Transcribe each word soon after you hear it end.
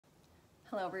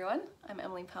Hello everyone, I'm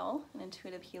Emily Powell, an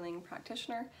intuitive healing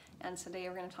practitioner, and today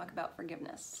we're going to talk about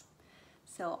forgiveness.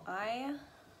 So I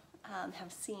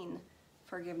have seen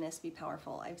forgiveness be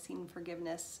powerful. I've seen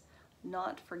forgiveness,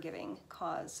 not forgiving,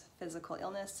 cause physical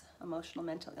illness, emotional,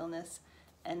 mental illness,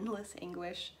 endless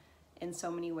anguish in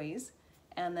so many ways.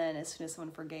 And then as soon as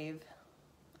someone forgave,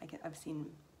 I've seen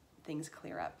things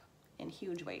clear up in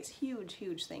huge ways,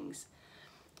 huge things.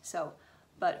 So,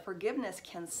 but forgiveness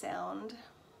can sound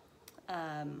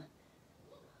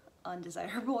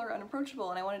undesirable or unapproachable,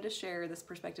 and I wanted to share this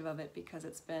perspective of it because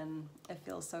it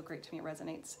feels so great to me, it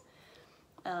resonates.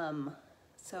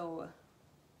 So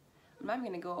I'm not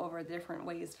going to go over the different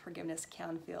ways forgiveness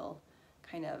can feel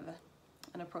kind of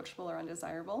unapproachable or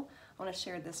undesirable. I want to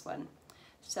share this one.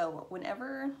 So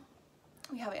whenever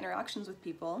we have interactions with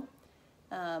people,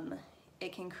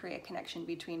 it can create a connection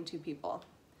between two people.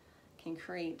 It can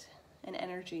create an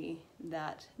energy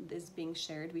that is being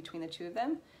shared between the two of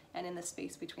them and in the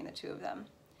space between the two of them.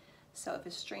 So if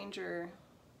a stranger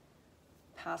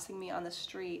passing me on the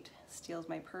street steals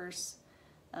my purse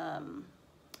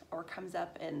or comes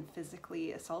up and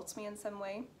physically assaults me in some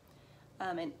way,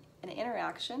 an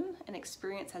interaction, an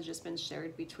experience has just been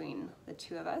shared between the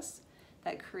two of us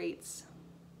that creates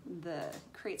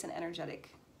an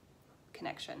energetic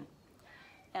connection.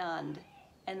 And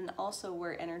also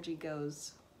where energy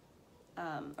goes,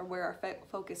 or where our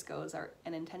focus goes,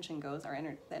 and intention goes,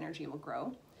 the energy will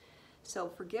grow. So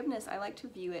forgiveness, I like to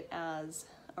view it as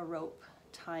a rope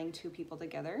tying two people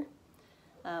together.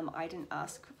 I didn't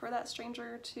ask for that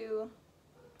stranger to,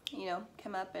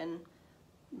 come up and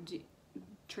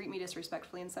treat me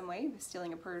disrespectfully in some way,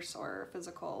 stealing a purse or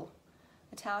physical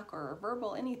attack or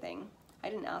verbal anything. I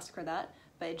didn't ask for that,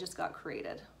 but it just got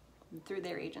created through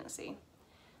their agency.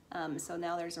 So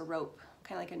now there's a rope,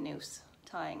 kind of like a noose,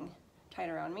 tied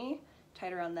around me,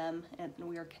 tied around them, and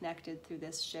we are connected through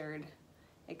this shared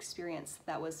experience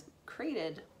that was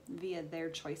created via their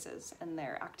choices and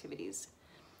their activities.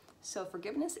 So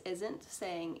forgiveness isn't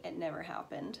saying it never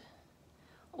happened,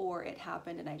 or it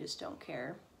happened and I just don't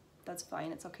care. That's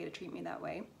fine, it's okay to treat me that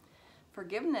way.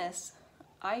 Forgiveness,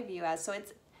 I view as,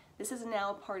 this is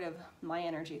now part of my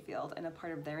energy field and a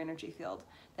part of their energy field,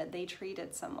 that they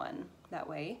treated someone that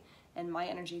way, and my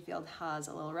energy field has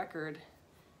a little record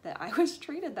that I was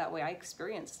treated that way. I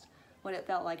experienced what it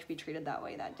felt like to be treated that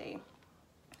way that day.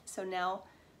 So now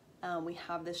we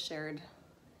have this shared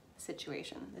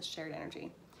situation, this shared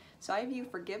energy. So I view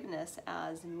forgiveness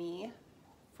as me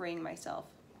freeing myself,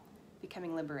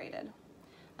 becoming liberated,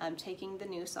 taking the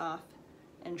noose off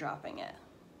and dropping it.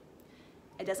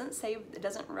 It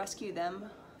doesn't rescue them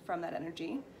from that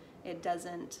energy. It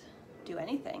doesn't do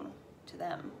anything to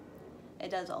them.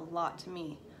 It does a lot to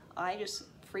me. I just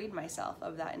freed myself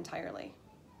of that entirely.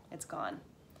 It's gone.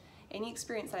 Any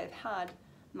experience that I've had,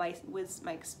 my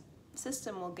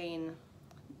system will gain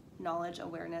knowledge,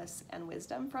 awareness, and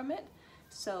wisdom from it.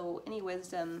 So any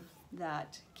wisdom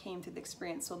that came through the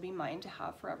experience will be mine to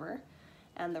have forever,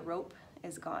 and the rope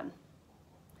is gone.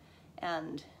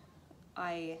 And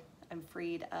I am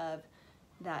freed of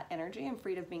that energy. I'm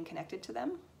freed of being connected to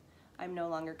them. I'm no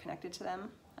longer connected to them.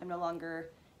 I'm no longer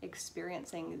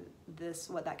experiencing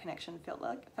what that connection felt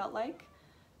like.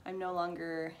 I'm no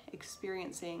longer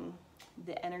experiencing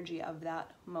the energy of that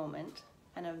moment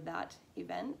and of that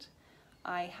event.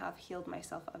 I have healed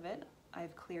myself of it.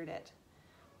 I've cleared it.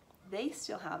 They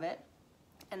still have it,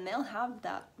 and they'll have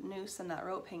that noose and that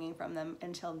rope hanging from them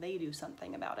until they do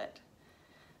something about it.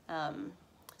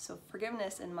 So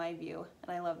forgiveness, in my view,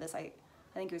 and I love this, I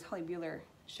think it was Holly Bueller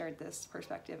shared this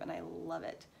perspective, and I love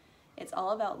it. It's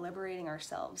all about liberating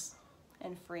ourselves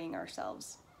and freeing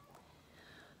ourselves,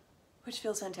 which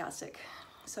feels fantastic.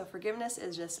 So forgiveness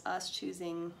is just us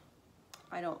choosing,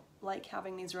 I don't like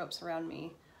having these ropes around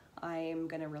me. I'm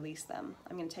going to release them.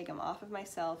 I'm going to take them off of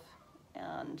myself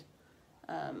and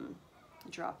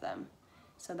drop them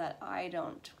so that I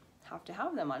don't have to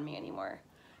have them on me anymore.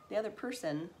 The other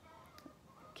person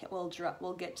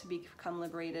will get to become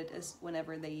liberated as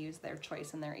whenever they use their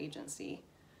choice and their agency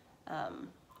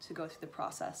to go through the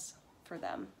process for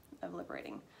them of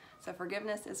liberating. So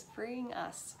forgiveness is freeing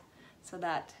us so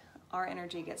that our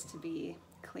energy gets to be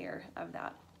clear of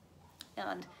that.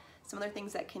 And some other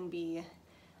things that can be,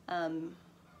 I'll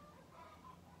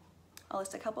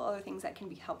list a couple other things that can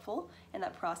be helpful in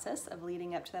that process of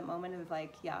leading up to that moment of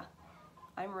like, yeah,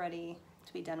 I'm ready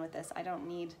to be done with this. I don't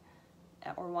need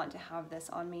or want to have this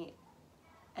on me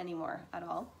anymore at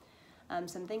all.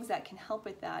 Some things that can help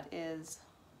with that is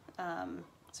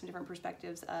some different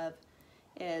perspectives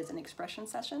is an expression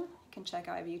session. You can check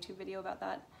out, I have a YouTube video about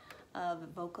that, of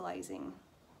vocalizing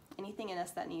anything in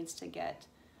us that needs to get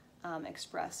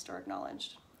expressed or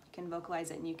acknowledged. You can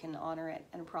vocalize it and you can honor it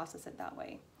and process it that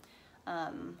way.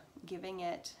 Giving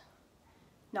it,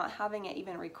 not having it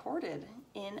even recorded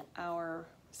in our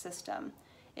system.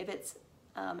 If it's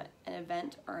an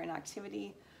event or an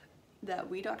activity that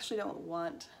we actually don't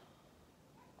want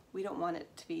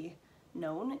it to be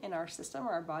known in our system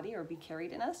or our body or be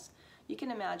carried in us, you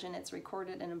can imagine it's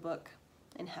recorded in a book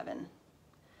in heaven.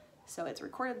 So it's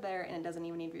recorded there and it doesn't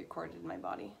even need to be recorded in my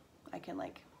body. I can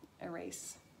like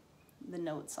erase the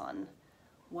notes on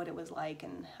what it was like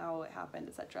and how it happened,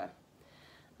 etc.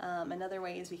 Another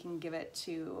way is we can give it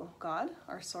to God,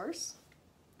 our source,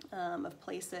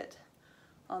 place it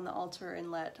on the altar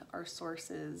and let our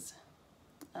sources,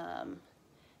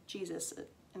 Jesus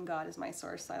and God is my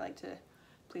source. So I like to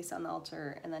place on the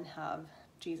altar and then have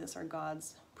Jesus or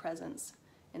God's presence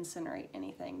incinerate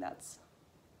anything that's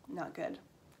not good,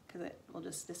 because it will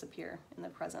just disappear in the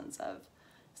presence of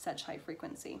such high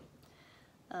frequency.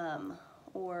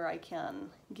 Or I can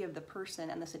give the person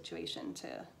and the situation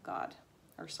to God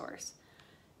or source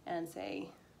and say,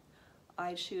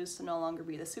 I choose to no longer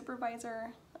be the supervisor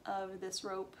of this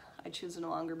rope. I choose to no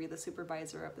longer be the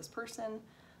supervisor of this person,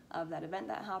 of that event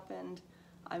that happened.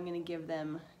 I'm going to give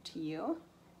them to you,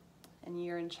 and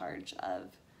you're in charge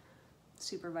of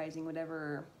supervising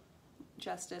whatever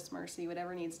justice, mercy,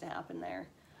 whatever needs to happen there.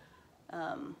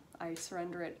 I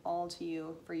surrender it all to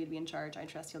you for you to be in charge. I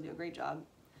trust you'll do a great job.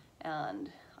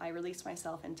 And I release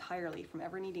myself entirely from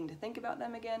ever needing to think about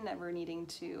them again, never needing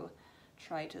to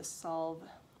try to solve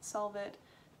it,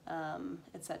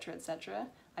 etc., etc.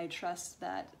 I trust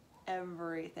that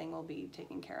everything will be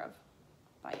taken care of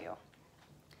by you.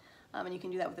 And you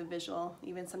can do that with a visual.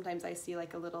 Even sometimes I see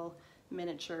like a little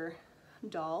miniature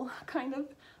doll kind of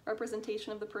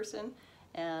representation of the person,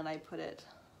 and I put it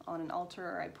on an altar,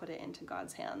 or I put it into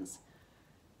God's hands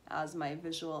as my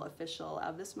visual official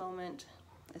of this moment.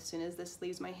 As soon as this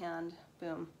leaves my hand,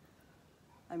 boom,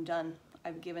 I'm done.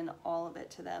 I've given all of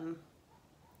it to them,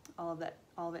 all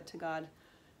of it to God,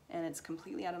 and it's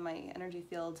completely out of my energy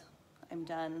field. I'm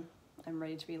done. I'm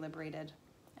ready to be liberated.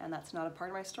 And that's not a part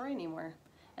of my story anymore.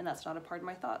 And that's not a part of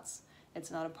my thoughts.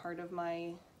 It's not a part of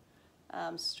my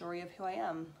story of who I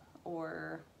am,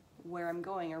 or where I'm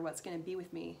going, or what's going to be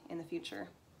with me in the future.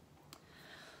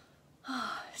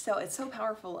 So it's so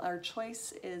powerful. Our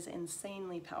choice is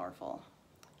insanely powerful.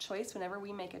 Choice, whenever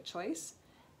we make a choice,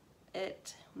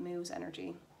 it moves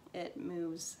energy. It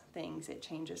moves things. It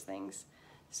changes things.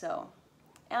 So,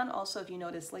 and also if you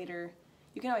notice later,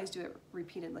 you can always do it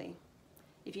repeatedly.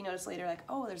 If you notice later, like,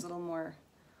 oh, there's a little more,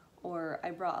 or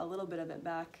I brought a little bit of it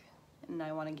back, and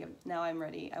I want to give, now I'm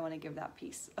ready, I want to give that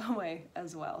piece away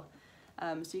as well.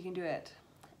 So you can do it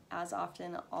as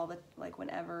often,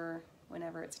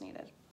 whenever it's needed.